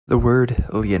The word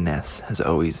Lyonesse has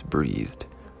always breathed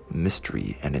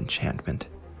mystery and enchantment.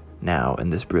 Now, in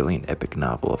this brilliant epic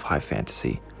novel of high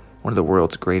fantasy, one of the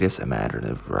world's greatest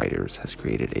imaginative writers has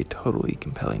created a totally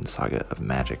compelling saga of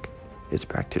magic, its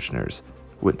practitioners,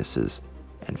 witnesses,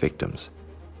 and victims.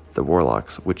 The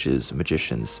warlocks, witches,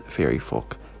 magicians, fairy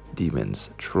folk,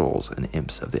 demons, trolls, and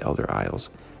imps of the Elder Isles,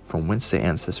 from whence the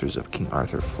ancestors of King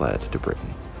Arthur fled to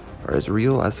Britain, are as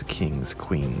real as the kings,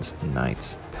 queens,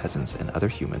 knights, peasants, and other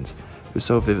humans who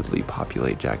so vividly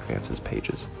populate Jack Vance's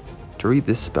pages. To read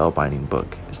this spellbinding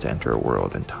book is to enter a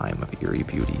world and time of eerie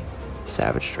beauty,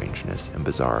 savage strangeness, and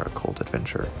bizarre occult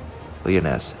adventure.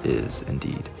 Lyonesse is,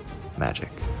 indeed, magic.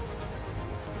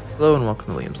 Hello and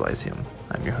welcome to Liam's Lyceum.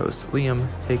 I'm your host, Liam,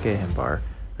 aka Himbar.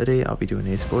 Today I'll be doing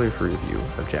a spoiler-free review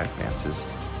of Jack Vance's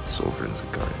Suldrun's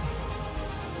Garden.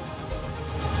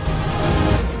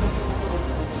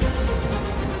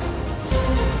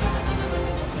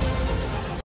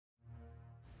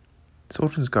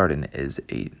 Suldrun's Garden is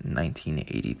a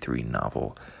 1983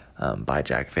 novel by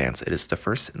Jack Vance. It is the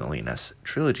first in the Lyonesse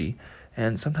trilogy,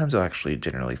 and sometimes you'll actually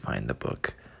generally find the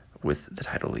book with the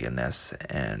title Lyonesse,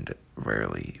 and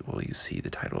rarely will you see the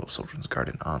title Suldrun's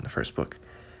Garden on the first book.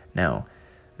 Now,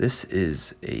 this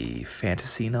is a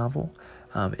fantasy novel.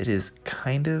 It is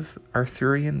kind of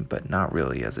Arthurian, but not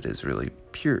really, as it is really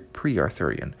pure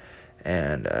pre-Arthurian,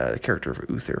 and the character of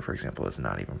Uther, for example, is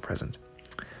not even present.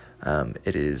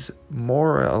 It is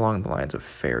more along the lines of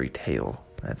fairy tale.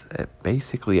 It's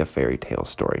basically a fairy tale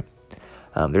story.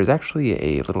 There's actually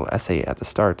a little essay at the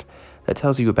start that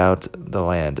tells you about the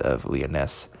land of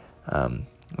Lyonesse,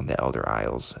 the Elder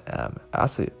Isles.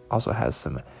 Also has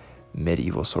some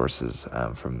medieval sources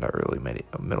from the early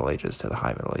Middle Ages to the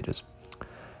High Middle Ages.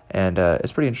 And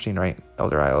it's pretty interesting, right?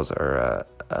 Elder Isles are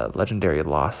a legendary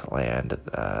lost land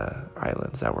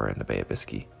islands that were in the Bay of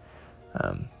Biscay.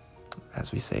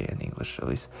 As we say in English, at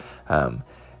least. It's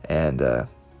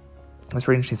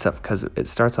pretty interesting stuff because it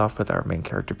starts off with our main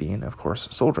character being, of course,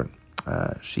 Suldrun.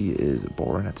 She is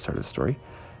born at the start of the story,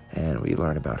 and we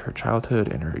learn about her childhood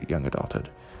and her young adulthood.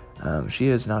 She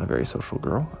is not a very social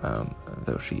girl,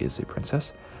 though she is a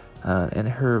princess, and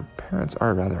her parents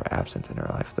are rather absent in her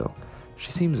life, though.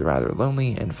 She seems rather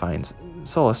lonely and finds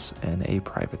solace in a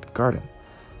private garden.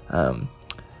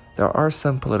 There are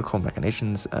some political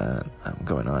machinations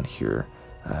going on here,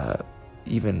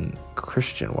 even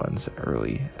Christian ones,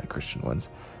 early Christian ones,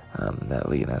 that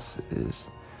Lyonesse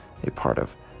is a part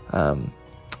of.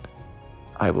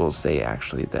 I will say,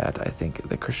 actually, that I think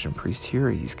the Christian priest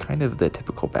here, he's kind of the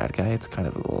typical bad guy. It's kind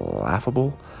of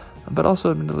laughable, but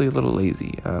also admittedly a little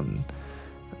lazy.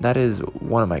 That is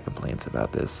one of my complaints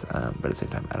about this, but at the same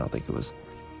time, I don't think it was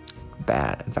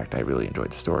bad. In fact, I really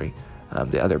enjoyed the story.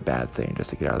 The other bad thing, just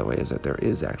to get out of the way, is that there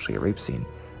is actually a rape scene.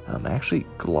 I actually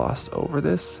glossed over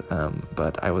this,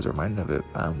 but I was reminded of it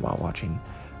while watching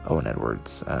Owen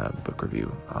Edwards' book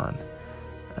review on,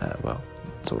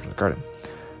 Suldrun's Garden.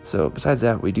 So besides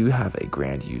that, we do have a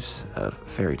grand use of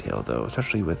fairy tale, though,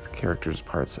 especially with characters'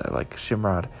 parts like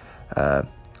Shimrod,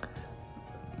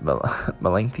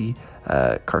 Melanthe,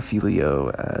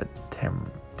 Carfelio,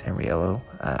 Tamriello.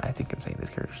 I think I'm saying these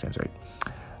characters' names right.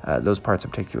 Those parts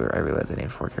in particular, I realize I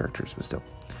named 4 characters, but still.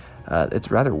 It's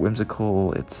rather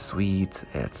whimsical, it's sweet,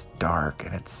 it's dark,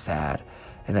 and it's sad,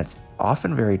 and it's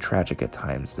often very tragic at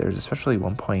times. There's especially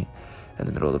one point in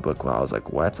the middle of the book where I was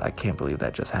like, what? I can't believe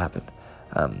that just happened.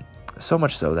 So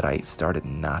much so that I started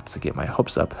not to get my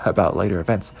hopes up about later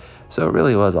events. So it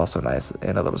really was also nice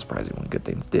and a little surprising when good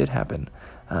things did happen,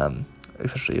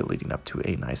 especially leading up to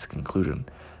a nice conclusion.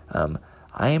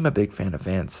 I am a big fan of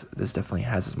Vance. This definitely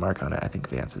has his mark on it. I think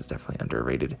Vance is definitely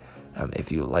underrated. If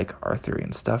you like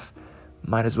Arthurian stuff,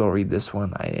 might as well read this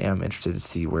one. I am interested to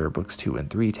see where books 2 and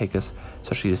 3 take us,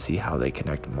 especially to see how they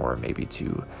connect more maybe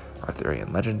to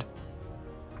Arthurian legend.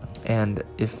 And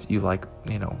if you like,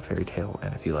 fairy tale,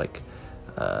 and if you like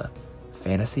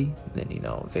fantasy, then,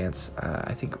 Vance,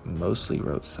 I think mostly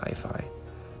wrote sci-fi.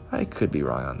 I could be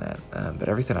wrong on that, but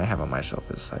everything I have on my shelf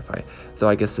is sci-fi, though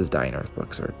I guess his Dying Earth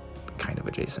books are kind of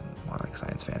adjacent, more like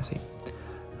science fantasy.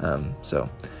 So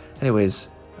anyways,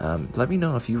 let me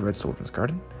know if you read Suldrun's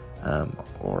Garden,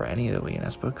 or any of the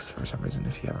Lyonesse books for some reason,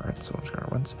 if you haven't read Suldrun's Garden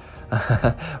ones,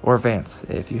 or Vance.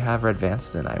 If you have read Vance,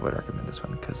 then I would recommend this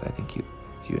one, because I think if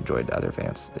you enjoyed the other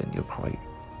Vance, then you'll probably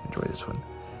enjoy this one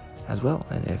as well.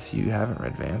 And if you haven't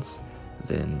read Vance,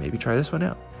 then maybe try this one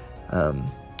out.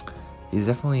 He's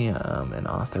definitely an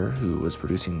author who was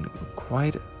producing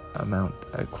quite a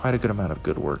good amount of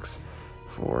good works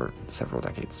for several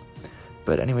decades.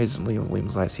 But anyways,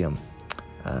 Liam's Lyceum.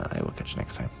 I will catch you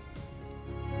next time.